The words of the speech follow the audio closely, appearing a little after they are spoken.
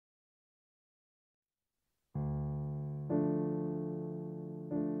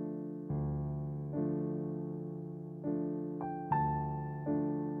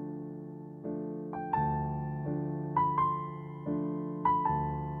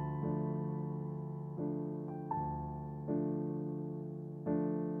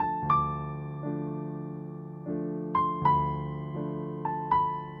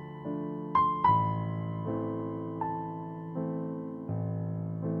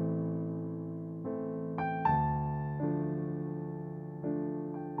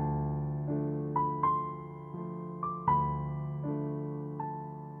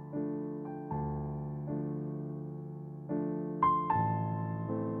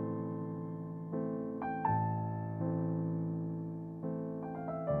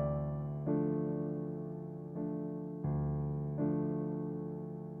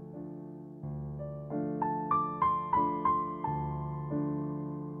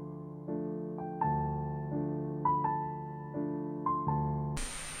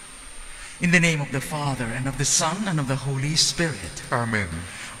In the name of the Father, and of the Son, and of the Holy Spirit. Amen.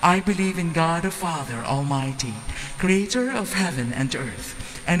 I believe in God the Father Almighty, creator of heaven and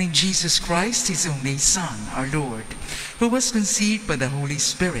earth, and in Jesus Christ, his only Son, our Lord, who was conceived by the Holy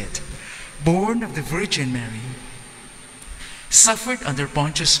Spirit, born of the Virgin Mary, suffered under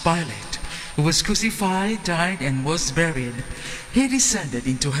Pontius Pilate, who was crucified, died, and was buried. He descended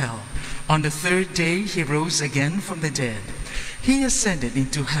into hell. On the third day he rose again from the dead. He ascended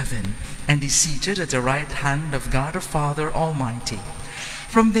into heaven, and is seated at the right hand of God the Father Almighty.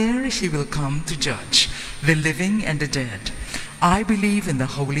 From there he will come to judge the living and the dead. I believe in the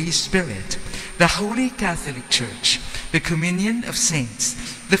Holy Spirit, the Holy Catholic Church, the communion of saints,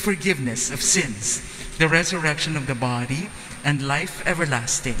 the forgiveness of sins, the resurrection of the body, and life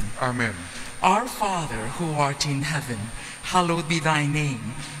everlasting. Amen. Our Father, who art in heaven, hallowed be thy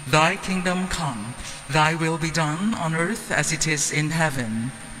name. Thy kingdom come, thy will be done on earth as it is in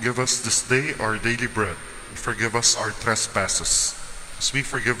heaven. Give us this day our daily bread, and forgive us our trespasses, as we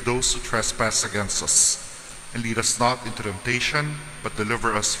forgive those who trespass against us. And lead us not into temptation, but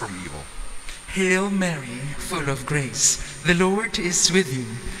deliver us from evil. Hail Mary, full of grace, the Lord is with you.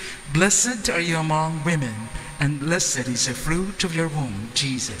 Blessed are you among women, and blessed is the fruit of your womb,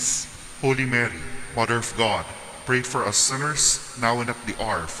 Jesus. Holy Mary, Mother of God, pray for us sinners, now and at the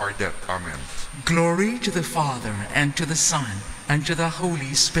hour of our death. Amen. Glory to the Father, and to the Son, and to the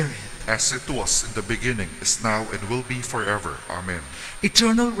Holy Spirit. As it was in the beginning, is now, and will be forever. Amen.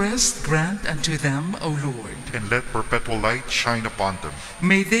 Eternal rest grant unto them, O Lord. And let perpetual light shine upon them.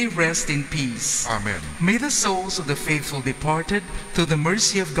 May they rest in peace. Amen. May the souls of the faithful departed, through the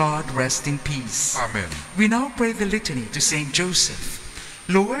mercy of God, rest in peace. Amen. We now pray the litany to Saint Joseph.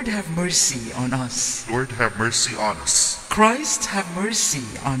 Lord, have mercy on us. Lord, have mercy on us. Christ, have mercy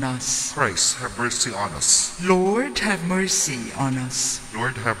on us. Christ, have mercy on us. Lord, have mercy on us.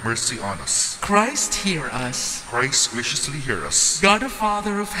 Lord, have mercy on us. Christ, hear us. Christ, graciously hear us. God the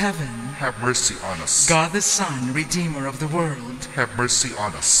Father of heaven, Have mercy on us. God the Son, Redeemer of the world, Have mercy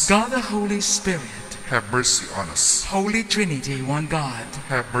on us. God the Holy Spirit, Have mercy on us. Holy Trinity, one God,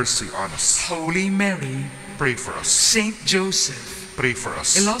 Have mercy on us. Holy Mary, Pray for us. Saint Joseph, Pray for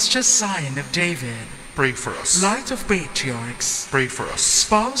us. illustrious Scion of David, Pray for us. Light of Patriarchs, Pray for us.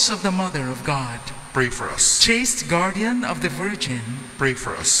 Spouse of the Mother of God, Pray for us. Chaste Guardian of the Virgin, Pray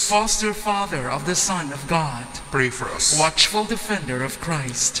for us. Foster Father of the Son of God, Pray for us. Watchful Defender of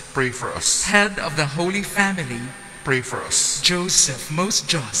Christ, Pray for us. Head of the Holy Family, Pray for us. Joseph most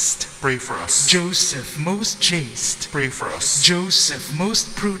just, Pray for us. Joseph most chaste, Pray for us. Joseph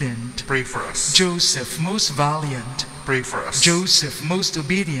most prudent, Pray for us. Joseph most valiant, Pray for us. Joseph most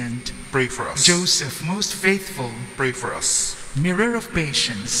obedient, Pray for us. Joseph most faithful, Pray for us. Mirror of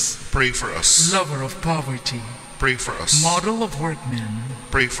patience, Pray for us. Lover of poverty, Pray for us. Model of workmen,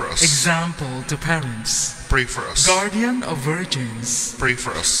 Pray for us. Example to parents, Pray for us. Guardian of virgins, Pray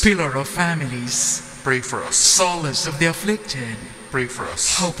for us. Pillar of families, Pray for us. Solace of the afflicted, Pray for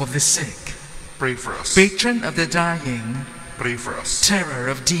us. Hope of the sick, Pray for us. Patron of the dying, Pray for us. Terror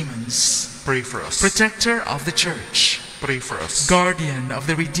of demons, Pray for us. Protector of the church, Pray for us. Guardian of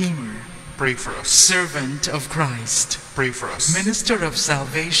the Redeemer, Pray for us. Servant of Christ, Pray for us. Minister of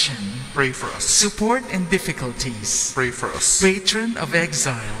salvation, Pray for us. Support in difficulties, Pray for us. Patron of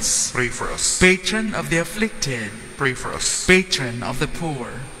exiles, Pray for us. Patron of the afflicted, Pray for us. Patron of the poor,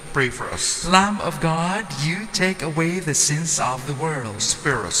 Pray for us. Lamb of God, you take away the sins of the world.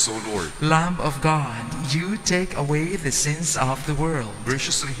 Spare us, O Lord. Lamb of God, you take away the sins of the world.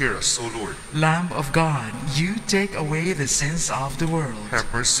 Graciously hear us, O Lord. Lamb of God, you take away the sins of the world.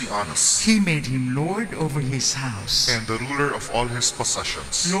 Have mercy on us. He made him Lord over his house. And the ruler of all his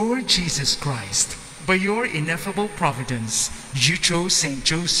possessions. Lord Jesus Christ, by your ineffable providence, you chose Saint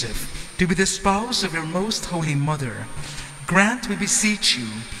Joseph to be the spouse of your most holy mother. Grant, we beseech you,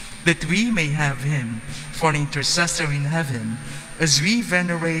 that we may have him for an intercessor in heaven, as we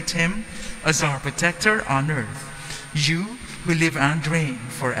venerate him as our protector on earth. You who live and reign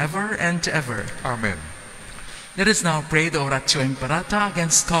forever and ever. Amen. Let us now pray the Oratio Imperata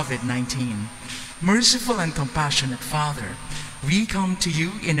against COVID-19. Merciful and compassionate Father, we come to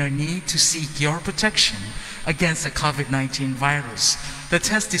you in our need to seek your protection against the COVID-19 virus that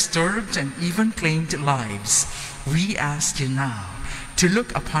has disturbed and even claimed lives. We ask you now to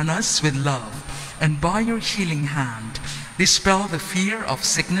look upon us with love, and by your healing hand, dispel the fear of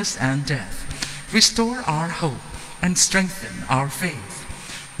sickness and death. Restore our hope and strengthen our faith.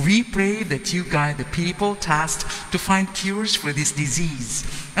 We pray that you guide the people tasked to find cures for this disease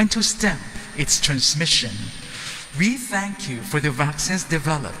and to stem its transmission. We thank you for the vaccines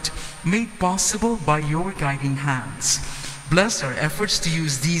developed, made possible by your guiding hands. Bless our efforts to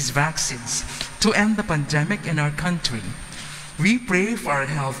use these vaccines to end the pandemic in our country. We pray for our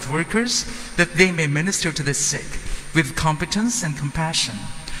health workers that they may minister to the sick with competence and compassion.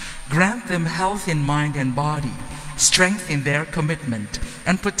 Grant them health in mind and body, strength in their commitment,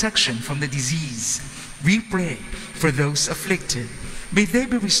 and protection from the disease. We pray for those afflicted. May they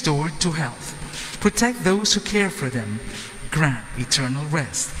be restored to health. Protect those who care for them. Grant eternal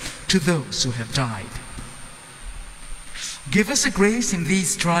rest to those who have died. Give us a grace in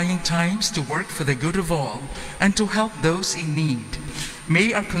these trying times to work for the good of all and to help those in need.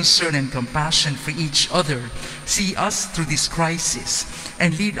 May our concern and compassion for each other see us through this crisis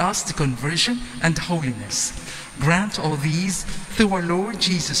and lead us to conversion and holiness. Grant all these through our Lord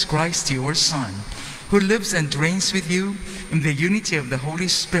Jesus Christ, your Son, who lives and reigns with you in the unity of the Holy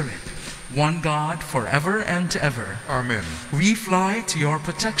Spirit, one God, forever and ever. Amen. We fly to your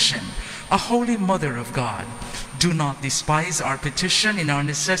protection, a holy Mother of God. Do not despise our petition in our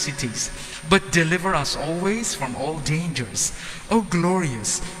necessities, but deliver us always from all dangers, O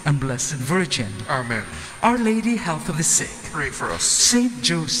glorious and blessed Virgin. Amen. Our Lady, health of the sick, Pray for us. Saint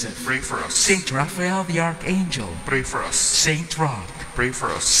Joseph, Pray for us. Saint Raphael the Archangel, Pray for us. Saint Roch, Pray for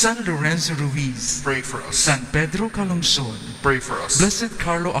us. San Lorenzo Ruiz, Pray for us. San Pedro Calungsod, Pray for us. Blessed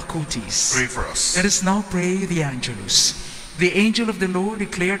Carlo Acutis. Pray for us. Let us now pray the Angelus. The angel of the Lord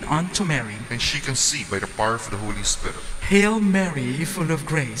declared unto Mary, And she conceived by the power of the Holy Spirit. Hail Mary, full of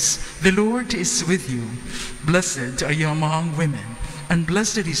grace, the Lord is with you. Blessed are you among women, and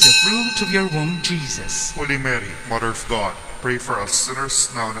blessed is the fruit of your womb, Jesus. Holy Mary, Mother of God, pray for us sinners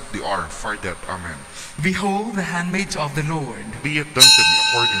now and at the hour of our death. Amen. Behold the handmaid of the Lord. Be it done to me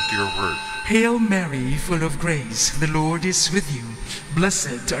according to your word. Hail Mary, full of grace, the Lord is with you.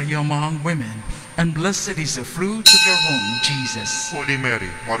 Blessed are you among women, and blessed is the fruit of your womb, Jesus. Holy Mary,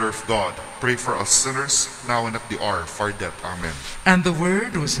 Mother of God, pray for us sinners now and at the hour of our death. Amen. And the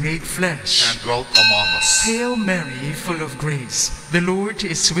Word was made flesh. And dwelt among us. Hail Mary, full of grace, the Lord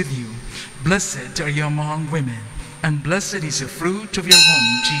is with you. Blessed are you among women, and blessed is the fruit of your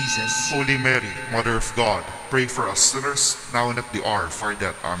womb, Jesus. Holy Mary, Mother of God, pray for us sinners now and at the hour of our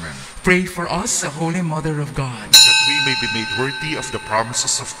death. Amen. Pray for us, the Holy Mother of God, That we may be made worthy of the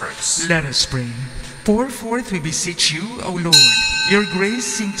promises of Christ. Let us pray. Pour forth, we beseech you, O Lord, your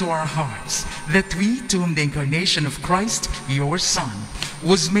grace into our hearts, that we, to whom the incarnation of Christ, your Son,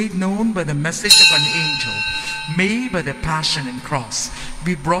 was made known by the message of an angel, may by the passion and cross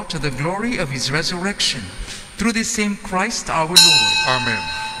be brought to the glory of his resurrection. Through the same Christ our Lord. Amen.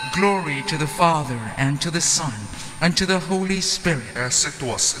 Glory to the Father, and to the Son, and to the Holy Spirit. As it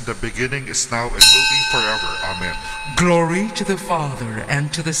was in the beginning, is now, and will be forever. Amen. Glory to the Father,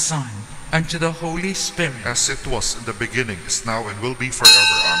 and to the Son, and to the Holy Spirit. As it was in the beginning, is now, and will be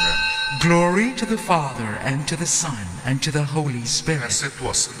forever. Amen. Glory to the Father, and to the Son, and to the Holy Spirit. As it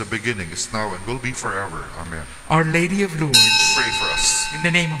was in the beginning, is now, and will be forever. Amen. Our Lady of Lourdes, Pray for us. in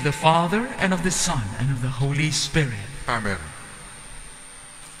the name of the Father, and of the Son, and of the Holy Spirit. Amen.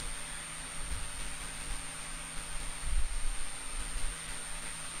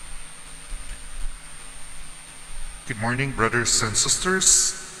 Good morning, brothers and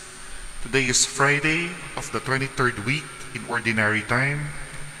sisters. Today is Friday of the 23rd week in Ordinary Time.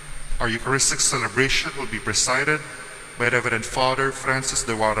 Our Eucharistic celebration will be presided by Reverend Father Francis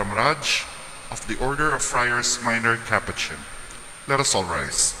de Waramraj of the Order of Friars Minor Capuchin. Let us all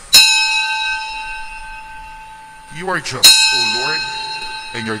rise. You are just, O Lord,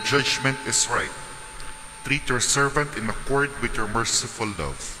 and your judgment is right. Treat your servant in accord with your merciful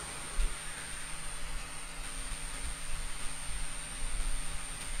love.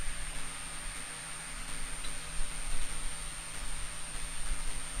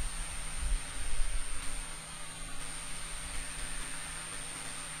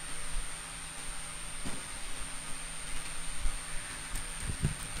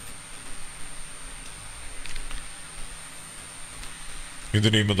 In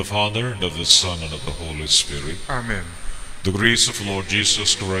the name of the Father, and of the Son, and of the Holy Spirit. Amen. The grace of Lord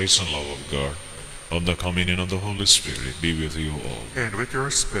Jesus Christ and love of God, and the communion of the Holy Spirit be with you all. And with your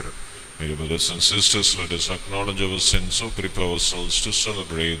spirit. My dear brothers and sisters, let us acknowledge our sins, so prepare ourselves to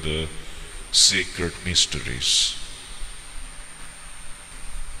celebrate the sacred mysteries.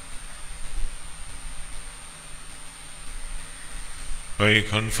 I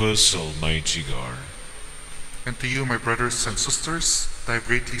confess, Almighty God, And to you, my brothers and sisters, that I have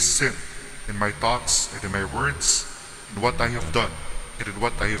greatly sinned in my thoughts and in my words, in what I have done and in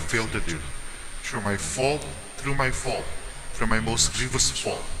what I have failed to do. Through my fault, through my most grievous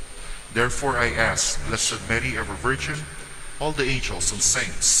fault. Therefore I ask, Blessed Mary, ever Virgin, all the angels and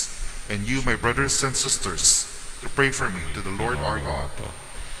saints, and you, my brothers and sisters, to pray for me to the Lord our God.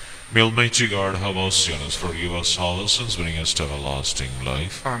 May Almighty God have mercy on us, forgive us all our sins, bring us to everlasting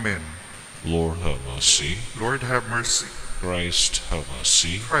life. Amen. Lord have mercy. Lord have mercy. Christ have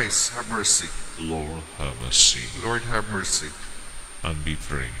mercy. Christ have mercy. Lord have mercy. Lord have mercy. And we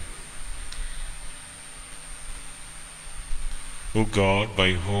pray. O God,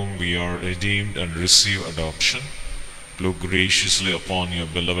 by whom we are redeemed and receive adoption, look graciously upon your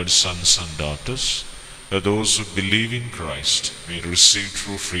beloved sons and daughters, that those who believe in Christ may receive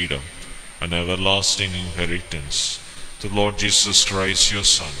true freedom and everlasting inheritance. Through Lord Jesus Christ, your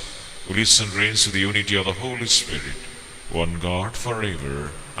Son, who lives and reigns with the unity of the Holy Spirit, one God,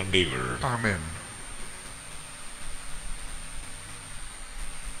 forever and ever. Amen.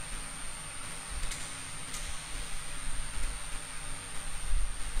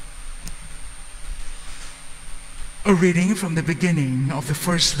 A reading from the beginning of the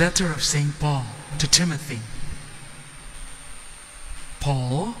first letter of St. Paul to Timothy.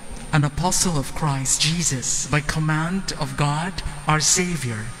 Paul, an apostle of Christ Jesus, by command of God our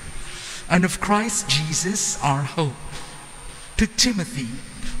Savior, and of Christ Jesus our hope. To Timothy,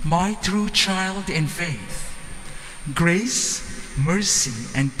 my true child in faith, grace,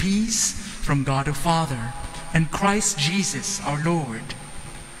 mercy, and peace from God the Father and Christ Jesus our Lord.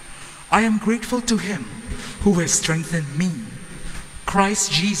 I am grateful to Him who has strengthened me,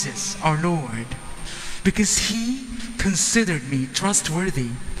 Christ Jesus our Lord, because He considered me trustworthy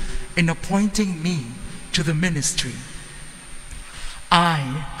in appointing me to the ministry.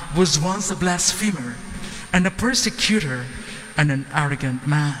 I was once a blasphemer and a persecutor and an arrogant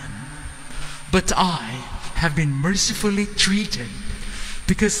man, but I have been mercifully treated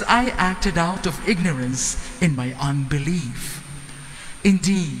because I acted out of ignorance in my unbelief.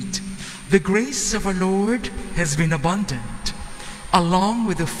 Indeed, the grace of our Lord has been abundant, along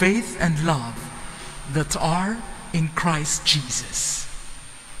with the faith and love that are in Christ Jesus.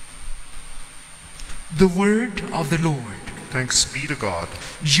 The word of the Lord. Thanks be to God.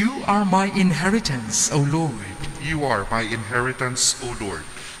 You are my inheritance, O Lord. You are my inheritance, O Lord.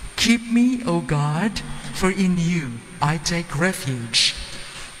 Keep me, O God, for in you I take refuge.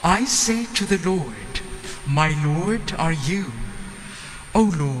 I say to the Lord, my Lord are you. O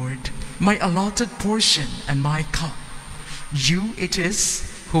Lord, my allotted portion and my cup. You it is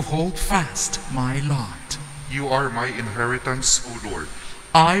who hold fast my lot. You are my inheritance, O Lord.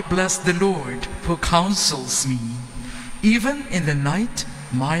 I bless the Lord who counsels me. Even in the night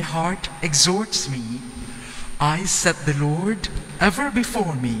my heart exhorts me. I set the Lord ever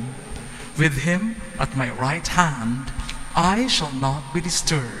before me. With Him at my right hand, I shall not be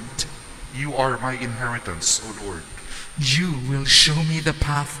disturbed. You are my inheritance, O Lord. You will show me the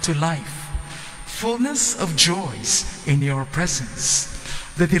path to life, fullness of joys in your presence,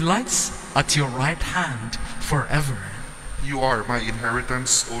 the delights at your right hand forever. You are my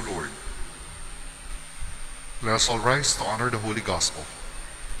inheritance, O Lord. Let us all rise to honor the Holy Gospel.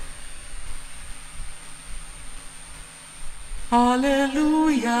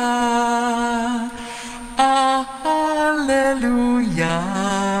 Alleluia, alleluia,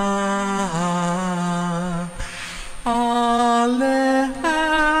 alleluia.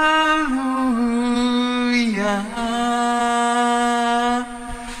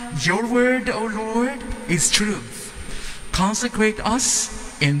 Your word, O Lord, is truth. Consecrate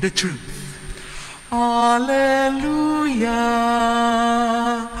us in the truth. Alleluia,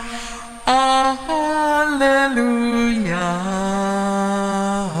 alleluia,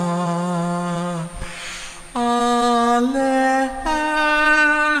 alleluia.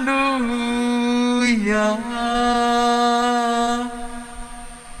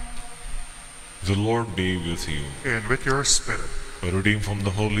 The Lord be with you. And with your spirit. A reading from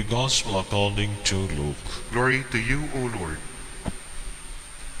the Holy Gospel according to Luke. Glory to you, O Lord.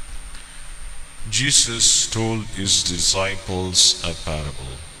 Jesus told his disciples a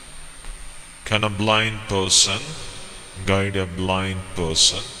parable. Can a blind person guide a blind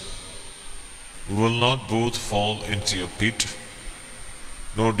person? Will not both fall into a pit?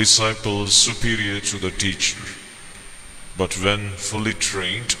 No disciple is superior to the teacher, but when fully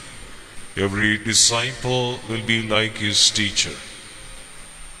trained, every disciple will be like his teacher.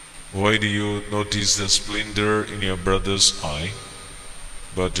 Why do you notice the splinter in your brother's eye,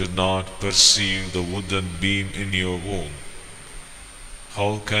 but do not perceive the wooden beam in your own?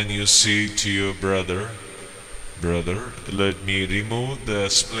 How can you say to your brother, Brother, let me remove the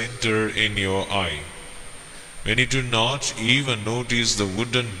splinter in your eye, when you do not even notice the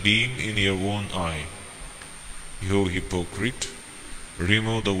wooden beam in your own eye? You hypocrite,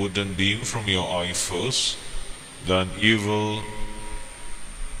 remove the wooden beam from your eye first, then you will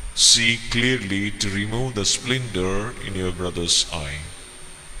see clearly to remove the splinter in your brother's eye.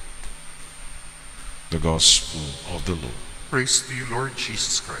 The Gospel of the Lord. Praise to you, Lord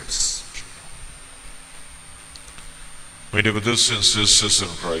Jesus Christ. My dear brothers and sisters in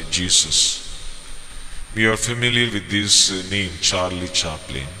Christ Jesus, we are familiar with this name, Charlie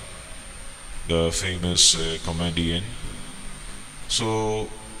Chaplin, the famous comedian. So,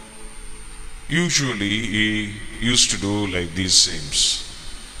 usually he used to do like these things.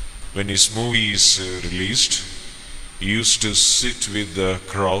 When his movie is released, he used to sit with the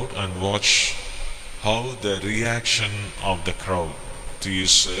crowd and watch how the reaction of the crowd to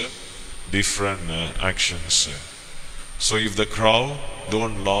his different actions. So if the crowd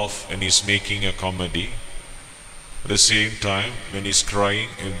don't laugh when he's making a comedy, at the same time when he's crying,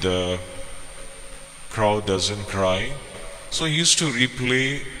 if the crowd doesn't cry, so he used to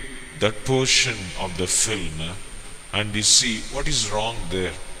replay that portion of the film and he see what is wrong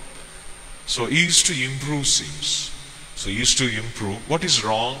there. So he used to improve things. So he used to improve what is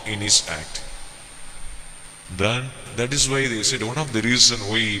wrong in his act. Then that is why they said one of the reasons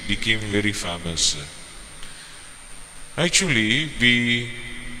why he became very famous. Actually, we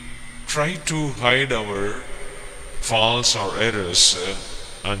try to hide our faults or errors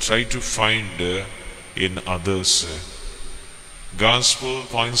and try to find in others. Gospel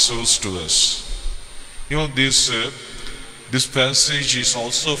points out to us. You know, this passage is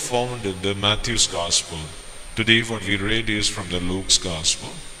also found in the Matthew's Gospel. Today what we read is from the Luke's Gospel.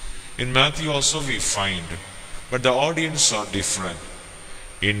 In Matthew also we find, but the audience are different.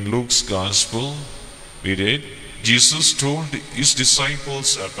 In Luke's Gospel, we read, Jesus told his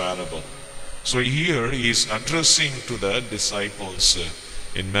disciples a parable. So here he is addressing to the disciples.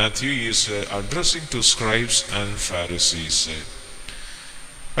 In Matthew he is addressing to scribes and Pharisees.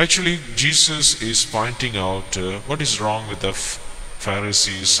 Actually, Jesus is pointing out what is wrong with the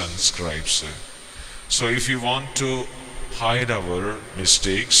Pharisees and scribes. So if you want to hide our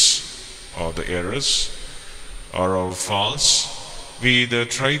mistakes or the errors or our faults, we either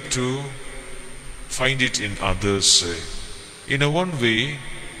try to find it in others. In a one way,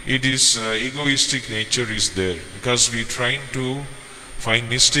 it is egoistic nature is there because we trying to find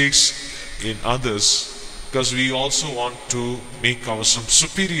mistakes in others because we also want to make ourselves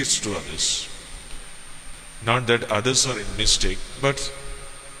superiors to others. Not that others are in mistake, but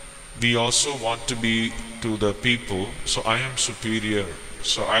we also want to be to the people, so I am superior,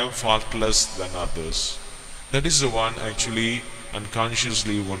 so I am faultless than others. That is the one actually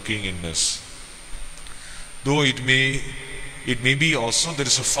unconsciously working in us. Though it may be also there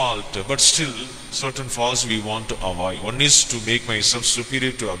is a fault, but still certain faults we want to avoid. One is to make myself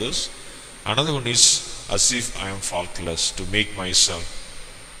superior to others. Another one is as if I am faultless, to make myself,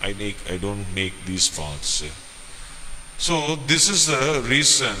 I don't make these faults. So this is the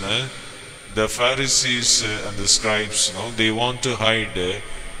reason the Pharisees and the scribes, they want to hide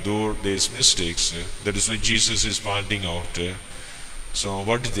though these mistakes. That is why Jesus is pointing out. So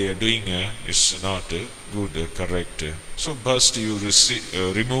what they are doing is not good, correct. So first you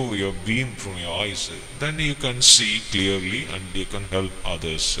remove your beam from your eyes, then you can see clearly and you can help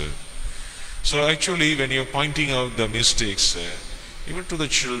others. So actually when you are pointing out the mistakes, even to the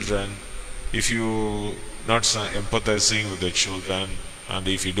children, if you not empathizing with the children and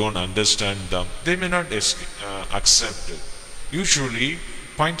if you don't understand them, they may not accept. Usually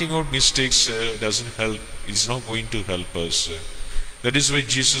pointing out mistakes doesn't help, it's not going to help us. That is why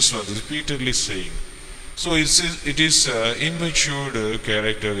Jesus was repeatedly saying. So it is immature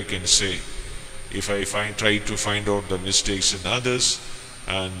character, we can say. If I try to find out the mistakes in others,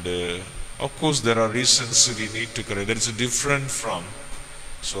 and of course there are reasons we need to correct. That is different from.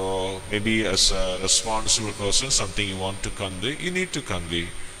 So maybe as a responsible person, something you want to convey, you need to convey.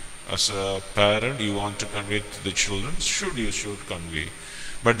 As a parent, you want to convey to the children, you should convey.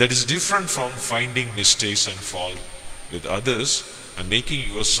 But that is different from finding mistakes and fault with others and making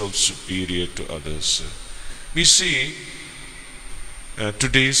yourself superior to others. We see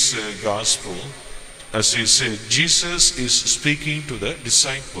today's gospel, as he said, Jesus is speaking to the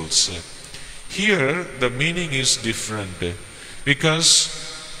disciples. Here the meaning is different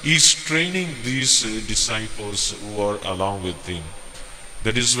because he is training these disciples who are along with him.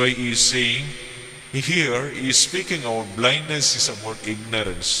 That is why he is saying, here he is speaking about blindness is about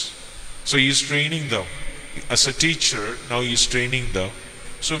ignorance. So he is training them. As a teacher, now he is training them.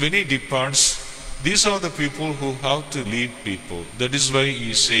 So when he departs, these are the people who have to lead people. That is why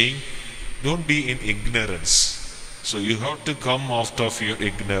he is saying, don't be in ignorance. So you have to come out of your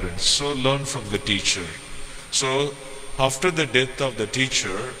ignorance. So learn from the teacher. So after the death of the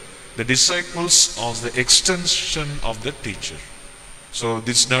teacher, the disciples are the extension of the teacher. So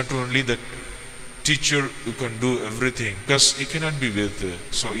this is not only the teacher who can do everything, because he cannot be with.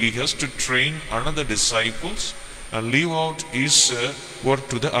 So he has to train another disciples and leave out his work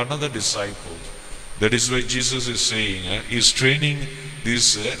to the another disciple. That is why Jesus is saying, he is training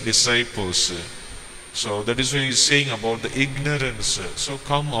these disciples. So that is why he is saying about the ignorance. So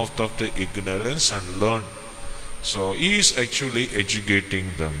come out of the ignorance and learn. So he is actually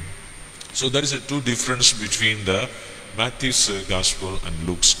educating them. So there is a two difference between the Matthew's gospel and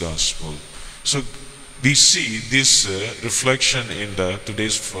Luke's gospel. So we see this reflection in the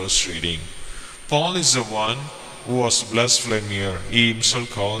today's first reading. Paul is the one who was blasphemer. He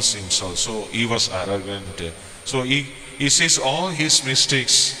himself calls himself. So he was arrogant. So he says all his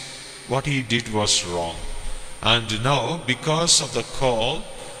mistakes, what he did was wrong. And now because of the call,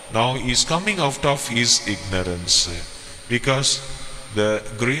 now he is coming out of his ignorance. Because the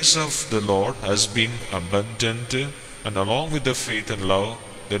grace of the Lord has been abundant, and along with the faith and love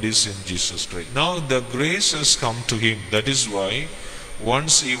that is in Jesus Christ. Now the grace has come to him. That is why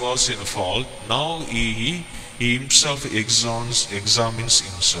once he was in fault, now he himself examines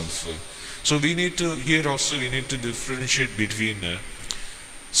himself. So we need to, here also we need to differentiate between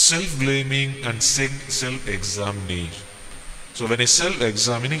self-blaming and self-examining. So when I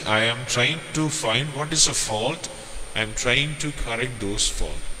self-examining, I am trying to find what is a fault. I am trying to correct those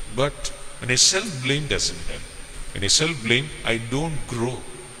faults. But when I self-blame doesn't help. When I self-blame, I don't grow.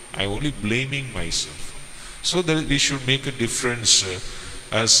 I am only blaming myself. So that we should make a difference.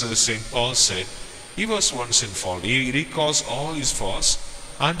 As St. Paul said, he was once in fault. He recalls all his faults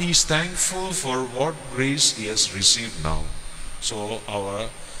and he is thankful for what grace he has received now. So our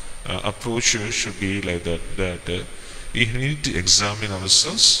approach should be like that we need to examine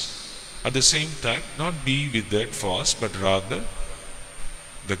ourselves. At the same time, not be with that fast, but rather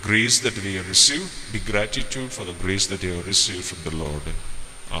the grace that we have received, be gratitude for the grace that we have received from the Lord.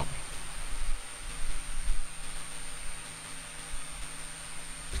 Amen.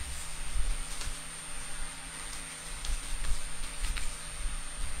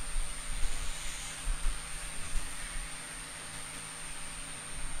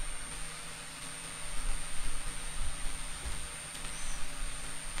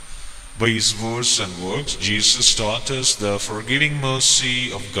 By his words and works, Jesus taught us the forgiving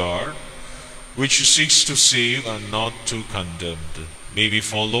mercy of God, which seeks to save and not to condemn. May we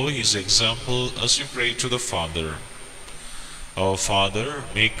follow his example as we pray to the Father. Our Father,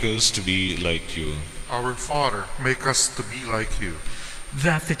 make us to be like you. Our Father, make us to be like you.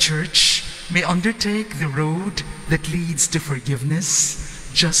 That the Church may undertake the road that leads to forgiveness,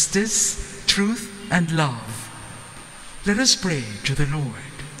 justice, truth, and love. Let us pray to the Lord.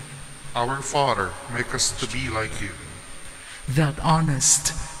 Our Father, make us to be like you. That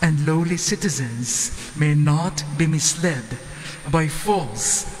honest and lowly citizens may not be misled by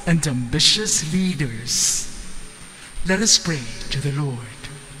false and ambitious leaders. Let us pray to the Lord.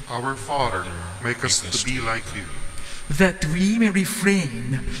 Our Father, make us to be like you. That we may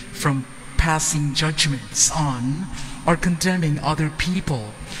refrain from passing judgments on or condemning other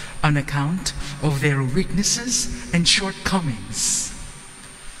people on account of their weaknesses and shortcomings.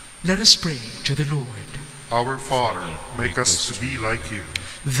 Let us pray to the Lord. Our Father, make us to be like you.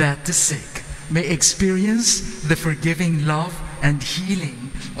 That the sick may experience the forgiving love and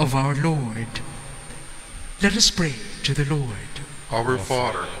healing of our Lord. Let us pray to the Lord. Our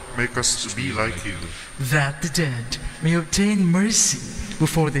Father, make us to be like you. That the dead may obtain mercy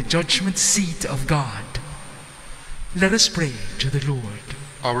before the judgment seat of God. Let us pray to the Lord.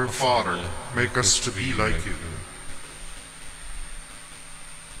 Our Father, make us to be like you.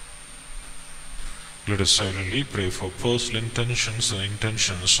 Let us silently pray for personal intentions and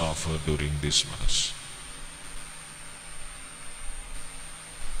intentions offered during this Mass.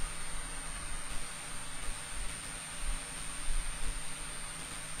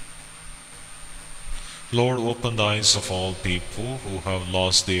 Lord, open the eyes of all people who have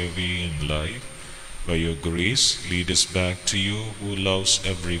lost their way in life. By your grace, lead us back to you who loves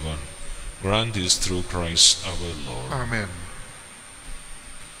everyone. Grant this through Christ our Lord. Amen.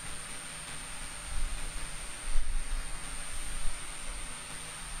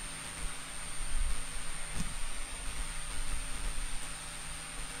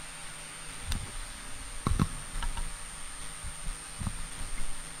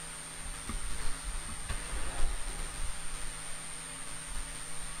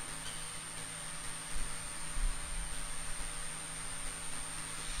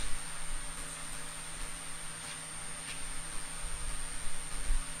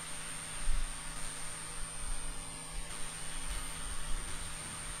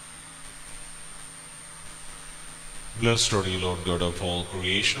 Blessed are you, Lord God of all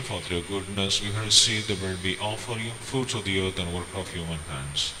creation, for through your goodness we have received the bread we offer you, fruits of the earth and work of human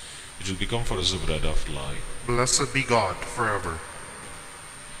hands. It will become for us the bread of life. Blessed be God forever.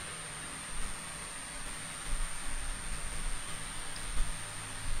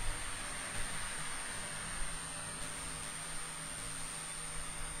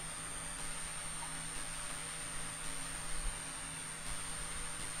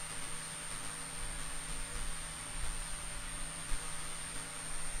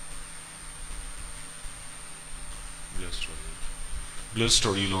 Blessed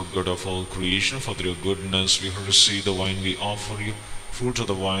are you, Lord God of all creation, for through your goodness we have received the wine we offer you, fruit of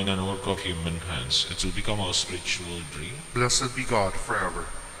the vine and work of human hands. It will become our spiritual drink. Blessed be God forever.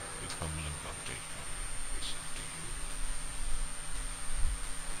 With humble and partake of this unto you.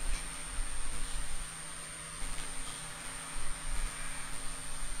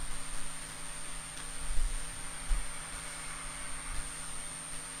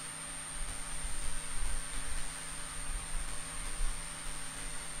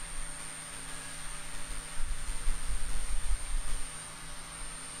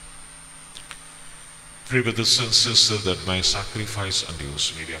 Pray, brothers and sisters, that my sacrifice and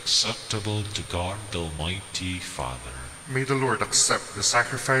yours may be acceptable to God the Almighty Father. May the Lord accept the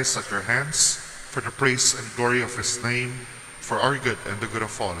sacrifice at your hands for the praise and glory of his name, for our good and the good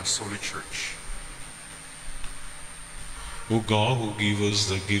of all his holy church. O God, who give us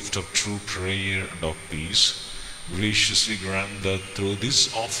the gift of true prayer and of peace, graciously grant that through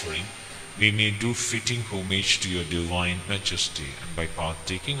this offering we may do fitting homage to your divine majesty, and by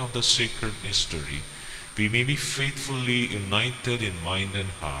partaking of the sacred mystery, we may be faithfully united in mind and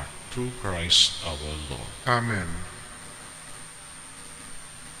heart through Christ our Lord. Amen.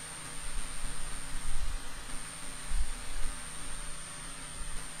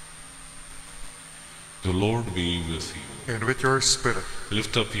 The Lord be with you. And with your spirit,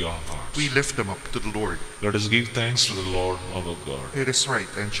 Lift up your hearts. we lift them up to the Lord. Let us give thanks to the Lord our God. It is right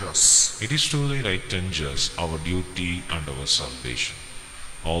and just. It is truly right and just, our duty and our salvation,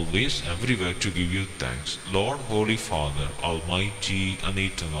 always, everywhere to give you thanks, Lord, Holy Father, Almighty and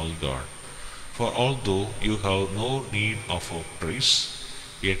Eternal God. For although you have no need of our praise,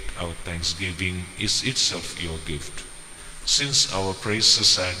 yet our thanksgiving is itself your gift, since our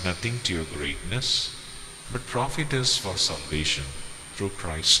praises add nothing to your greatness, but profit us for salvation through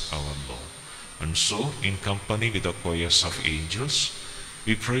Christ our Lord. And so, in company with the choirs of angels,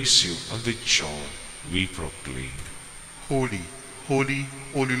 we praise you, and with joy we proclaim, Holy, holy,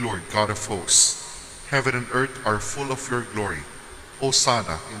 holy Lord God of hosts, heaven and earth are full of your glory.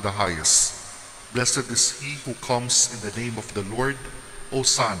 Hosanna in the highest. Blessed is he who comes in the name of the Lord.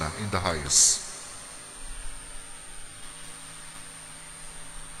 Hosanna in the highest.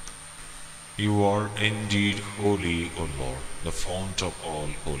 You are indeed holy, O Lord, the fount of all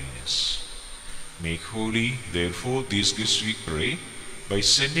holiness. Make holy, therefore, these gifts, we pray, by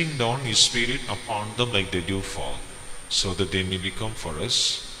sending down your Spirit upon them like the dewfall, so that they may become for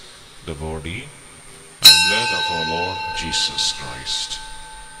us the body and blood of our Lord Jesus Christ.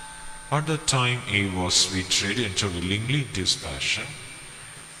 At the time he was betrayed and entered willingly into his passion,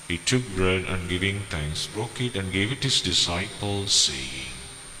 he took bread and giving thanks, broke it and gave it to his disciples, saying,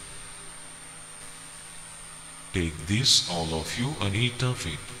 Take this, all of you, and eat of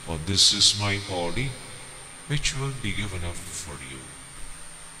it, for this is my body, which will be given up for you.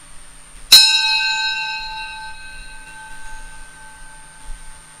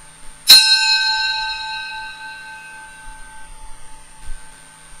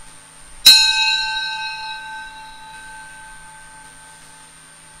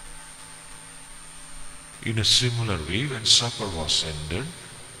 In a similar way, when supper was ended,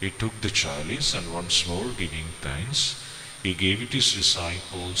 he took the chalice, and once more giving thanks, he gave it to his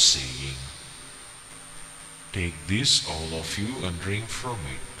disciples, saying, Take this, all of you, and drink from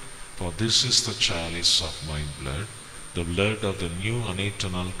it, for this is the chalice of my blood, the blood of the new and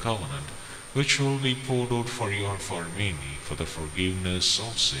eternal covenant, which will be poured out for you and for many for the forgiveness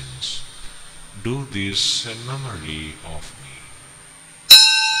of sins. Do this in memory of me.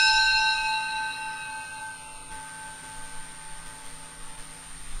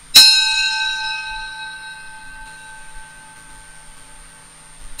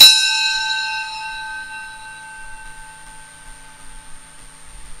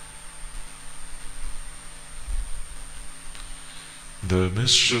 The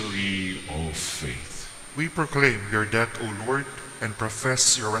mystery of faith. We proclaim your death, O Lord, and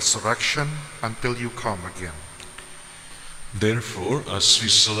profess your resurrection until you come again. Therefore, as we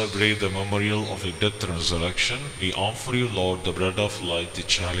celebrate the memorial of your death and resurrection, we offer you, Lord, the bread of life, the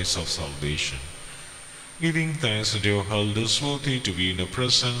chalice of salvation. Giving thanks that you have held us worthy to be in your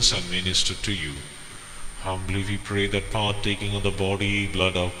presence and minister to you. Humbly we pray that partaking of the body,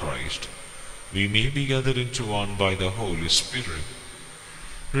 blood of Christ, we may be gathered into one by the Holy Spirit.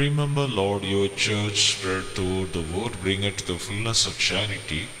 Remember, Lord, your church spread throughout the world, bring it to the fullness of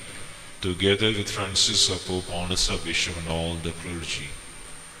charity, together with Francis, our Pope, honest our Bishop, and all the clergy.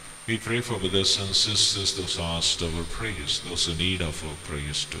 We pray for brothers and sisters, those who asked our prayers, those who need of our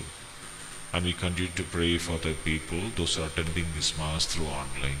prayers too. And we continue to pray for the people, those who are attending this Mass through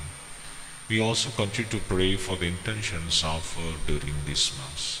online. We also continue to pray for the intentions offered during this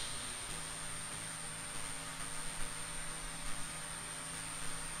Mass.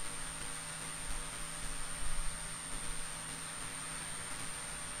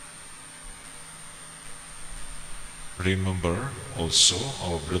 Remember also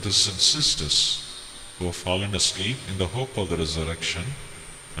our brothers and sisters who have fallen asleep in the hope of the resurrection,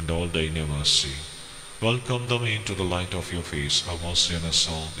 and all die in your mercy. Welcome them into the light of your face. Have mercy on us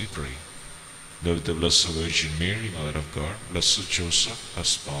all, we pray. With the Blessed Virgin Mary, Mother of God, Blessed Joseph, her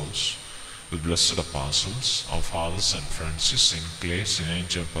spouse, with blessed apostles, our fathers and Francis, Saint Clare, Saint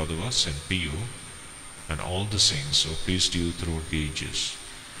Angel Padua, Saint Pio, and all the saints who pleased you throughout the ages,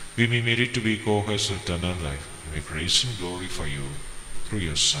 we may merit to be co-heirs of eternal life. We praise and glorify you through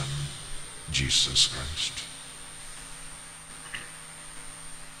your Son, Jesus Christ.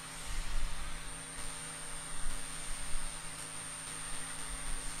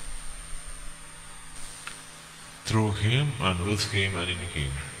 Through him and with him and in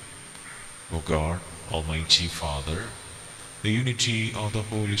him, O God, Almighty Father, the unity of the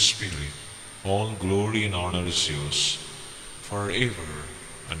Holy Spirit, all glory and honor is yours, forever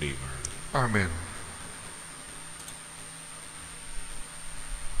and ever. Amen.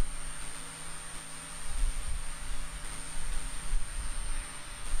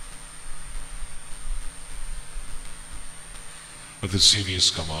 With the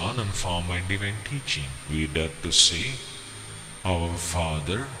serious command and firm and divine teaching, we dare to say, Our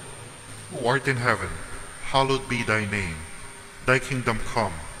Father, Who art in heaven, hallowed be thy name. Thy kingdom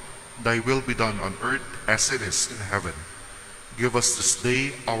come, thy will be done on earth as it is in heaven. Give us this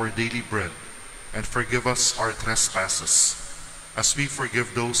day our daily bread, and forgive us our trespasses, as we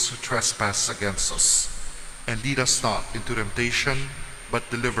forgive those who trespass against us. And lead us not into temptation, but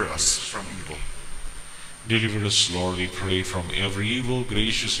deliver us from evil. deliver us, Lord, we pray, from every evil.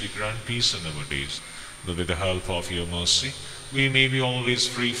 Graciously grant peace in our days, that with the help of your mercy, we may be always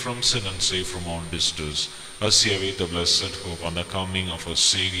free from sin and safe from all distress, as we await the blessed hope and the coming of our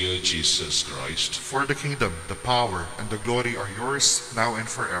Savior Jesus Christ. For the kingdom, the power, and the glory are yours, now and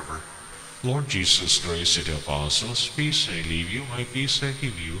forever. Lord Jesus Christ, said your apostles, peace I leave you, my peace I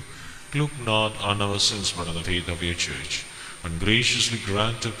give you. Look not on our sins, but on the faith of your church, and graciously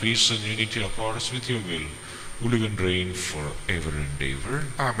grant her peace and unity in accordance with your will, who live and reign forever and ever.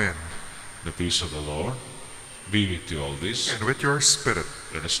 Amen. The peace of the Lord be with you always. And with your spirit.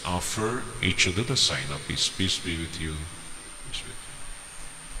 Let us offer each other the sign of peace. Peace be with you. Peace with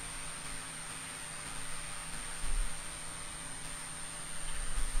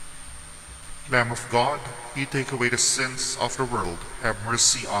you. Lamb of God, you take away the sins of the world, have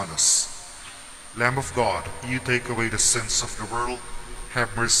mercy on us. Lamb of God, you take away the sins of the world,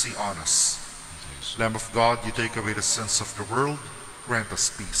 have mercy on us. Lamb of God, you take away the sins of the world, grant us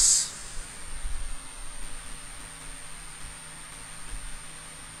peace.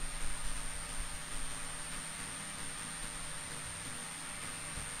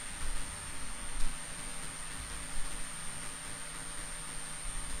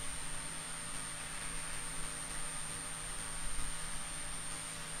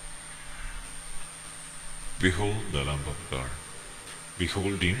 Behold the Lamb of God.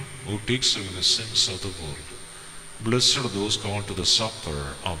 Behold him who takes away the sins of the world. Blessed are those called to the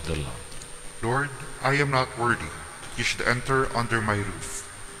supper of the Lamb. Lord, I am not worthy that you should enter under my roof,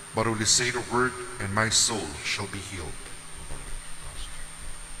 but only say the word, and my soul shall be healed.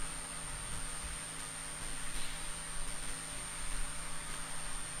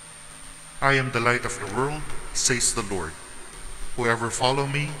 I am the light of the world, says the Lord. Whoever follow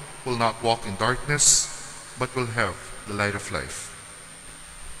me will not walk in darkness, but will have the light of life.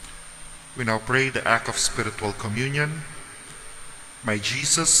 We now pray the act of spiritual communion. My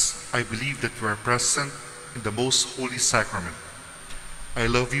Jesus, I believe that you are present in the most holy sacrament. I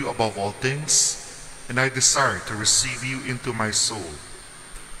love you above all things, and I desire to receive you into my soul.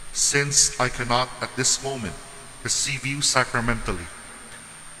 Since I cannot at this moment receive you sacramentally,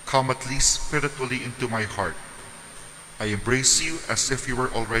 come at least spiritually into my heart. I embrace you as if you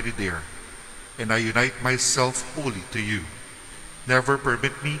were already there, and I unite myself wholly to you. Never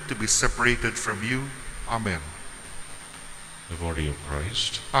permit me to be separated from you. Amen. The body of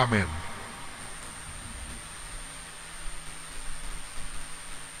Christ. Amen.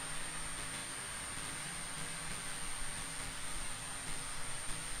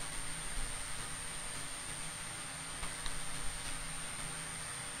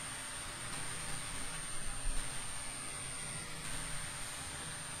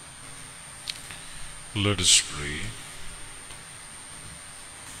 Let us pray.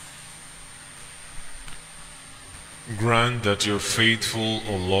 Grant that your faithful,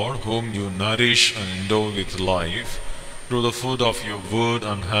 O Lord, whom you nourish and endow with life, through the food of your word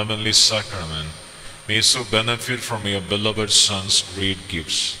and heavenly sacrament, may so benefit from your beloved Son's great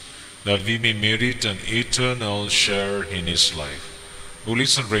gifts, that we may merit an eternal share in his life, who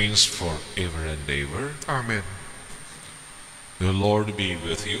lives and reigns forever and ever. Amen. The Lord be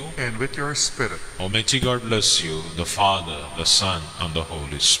with you. And with your spirit. Almighty God bless you, the Father, the Son, and the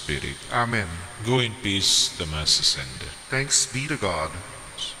Holy Spirit. Amen. Go in peace, the Mass is ended. Thanks be to God.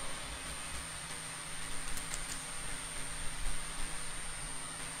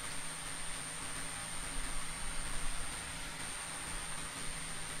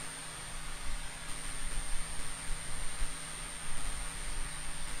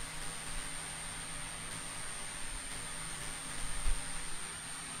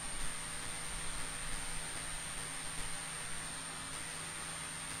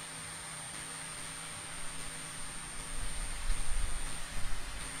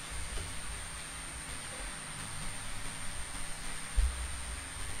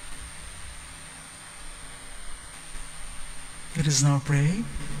 Let us now pray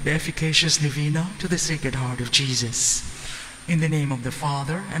the efficacious novena to the Sacred Heart of Jesus. In the name of the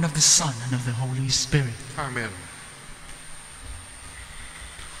Father, and of the Son, and of the Holy Spirit. Amen.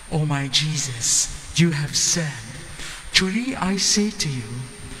 O my Jesus, you have said, truly I say to you,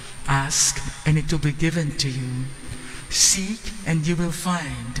 ask and it will be given to you. Seek and you will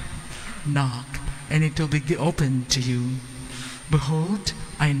find. Knock and it will be opened to you. Behold,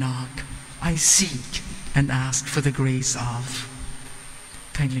 I knock, I seek, and ask for the grace of.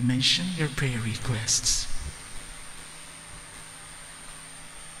 Kindly mention your prayer requests.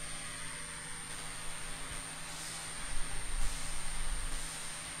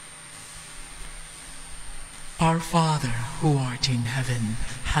 Our Father, who art in heaven,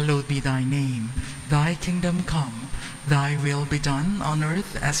 hallowed be thy name. Thy kingdom come, thy will be done on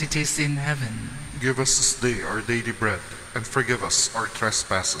earth as it is in heaven. Give us this day our daily bread, and forgive us our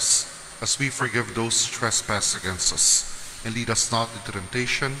trespasses, as we forgive those who trespass against us. And lead us not into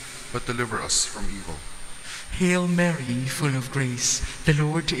temptation, but deliver us from evil. Hail Mary, full of grace, the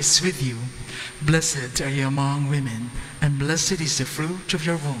Lord is with you. Blessed are you among women, and blessed is the fruit of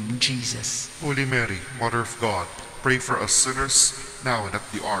your womb, Jesus. Holy Mary, Mother of God, pray for us sinners, now and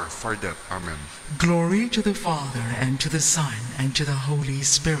at the hour of our death. Amen. Glory to the Father, and to the Son, and to the Holy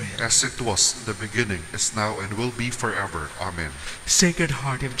Spirit. As it was in the beginning, is now, and will be forever. Amen. Sacred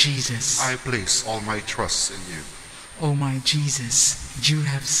Heart of Jesus, I place all my trust in you. O my Jesus, you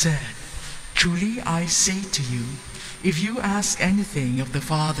have said, truly I say to you, if you ask anything of the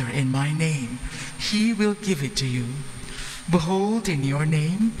Father in my name, he will give it to you. Behold, in your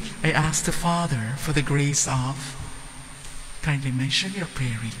name I ask the Father for the grace of. Kindly mention your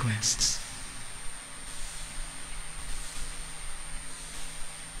prayer requests.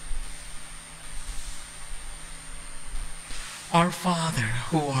 Our Father,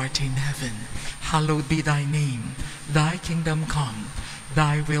 who art in heaven, hallowed be thy name. Thy kingdom come,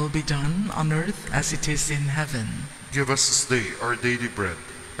 thy will be done on earth as it is in heaven. Give us this day our daily bread,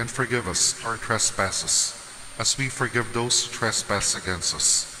 and forgive us our trespasses, as we forgive those who trespass against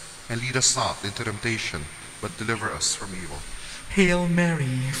us. And lead us not into temptation, but deliver us from evil. Hail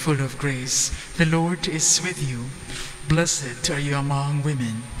Mary, full of grace, the Lord is with you. Blessed are you among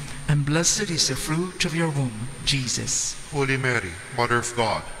women, and blessed is the fruit of your womb, Jesus. Holy Mary, Mother of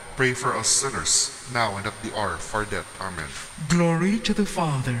God, pray for us sinners, now and at the hour of our death. Amen. Glory to the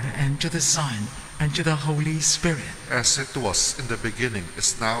Father, and to the Son, and to the Holy Spirit. As it was in the beginning,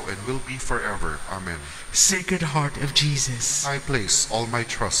 is now, and will be forever. Amen. Sacred Heart of Jesus, I place all my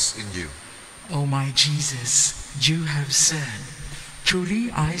trust in you. O my Jesus, you have said,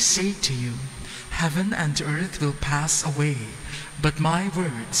 truly I say to you, heaven and earth will pass away, but my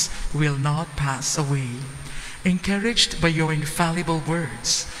words will not pass away. Encouraged by your infallible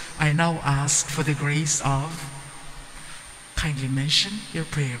words, I now ask for the grace of. Kindly mention your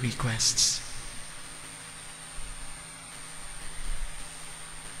prayer requests.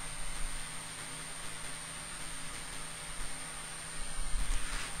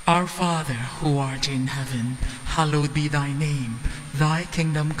 Our Father, who art in heaven, hallowed be thy name. Thy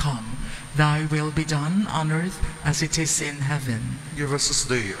kingdom come, thy will be done on earth as it is in heaven. Give us this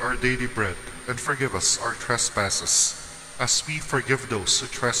day our daily bread, and forgive us our trespasses, as we forgive those who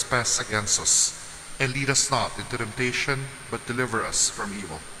trespass against us. And lead us not into temptation, but deliver us from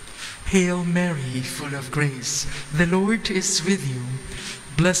evil. Hail Mary, full of grace, the Lord is with you.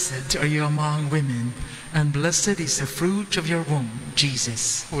 Blessed are you among women, and blessed is the fruit of your womb,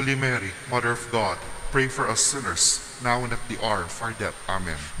 Jesus. Holy Mary, Mother of God, pray for us sinners, now and at the hour of our death.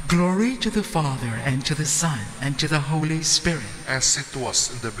 Amen. Glory to the Father, and to the Son, and to the Holy Spirit. As it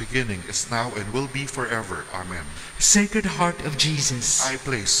was in the beginning, is now, and will be forever. Amen. Sacred Heart of Jesus, I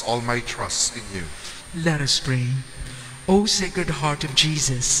place all my trust in you. let us pray. O Sacred Heart of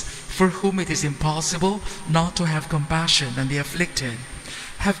Jesus, for whom it is impossible not to have compassion on the afflicted,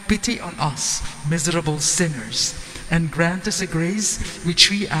 have pity on us, miserable sinners, and grant us a grace which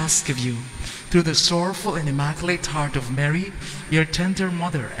we ask of you, through the sorrowful and immaculate heart of Mary, your tender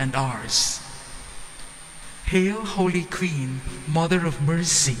mother and ours. Hail, Holy Queen, Mother of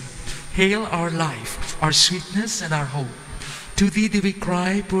Mercy. Hail our life, our sweetness, and our hope. To thee do we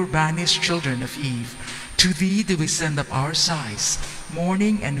cry, poor banished children of Eve. To thee do we send up our sighs,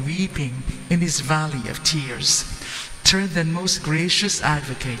 mourning and weeping in this valley of tears. Turn then, most gracious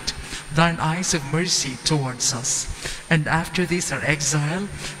Advocate, thine eyes of mercy towards us, and after this our exile,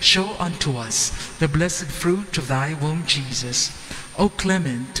 show unto us the blessed fruit of thy womb, Jesus. O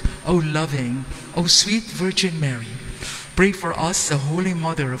clement, O loving, O sweet Virgin Mary, pray for us, the Holy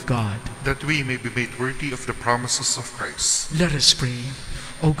Mother of God, that we may be made worthy of the promises of Christ. Let us pray.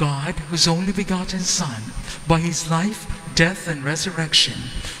 O God, whose only begotten Son, by his life, death, and resurrection,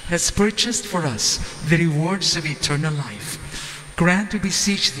 has purchased for us the rewards of eternal life, grant, we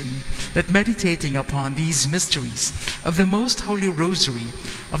beseech thee, that meditating upon these mysteries of the most holy rosary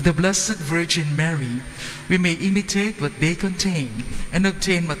of the Blessed Virgin Mary, we may imitate what they contain and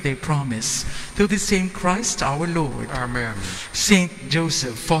obtain what they promise, through the same Christ our Lord. Amen. Saint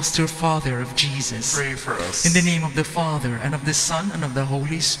Joseph, foster father of Jesus, Pray for us. in the name of the Father, and of the Son, and of the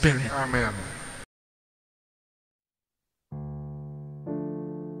Holy Spirit. Amen.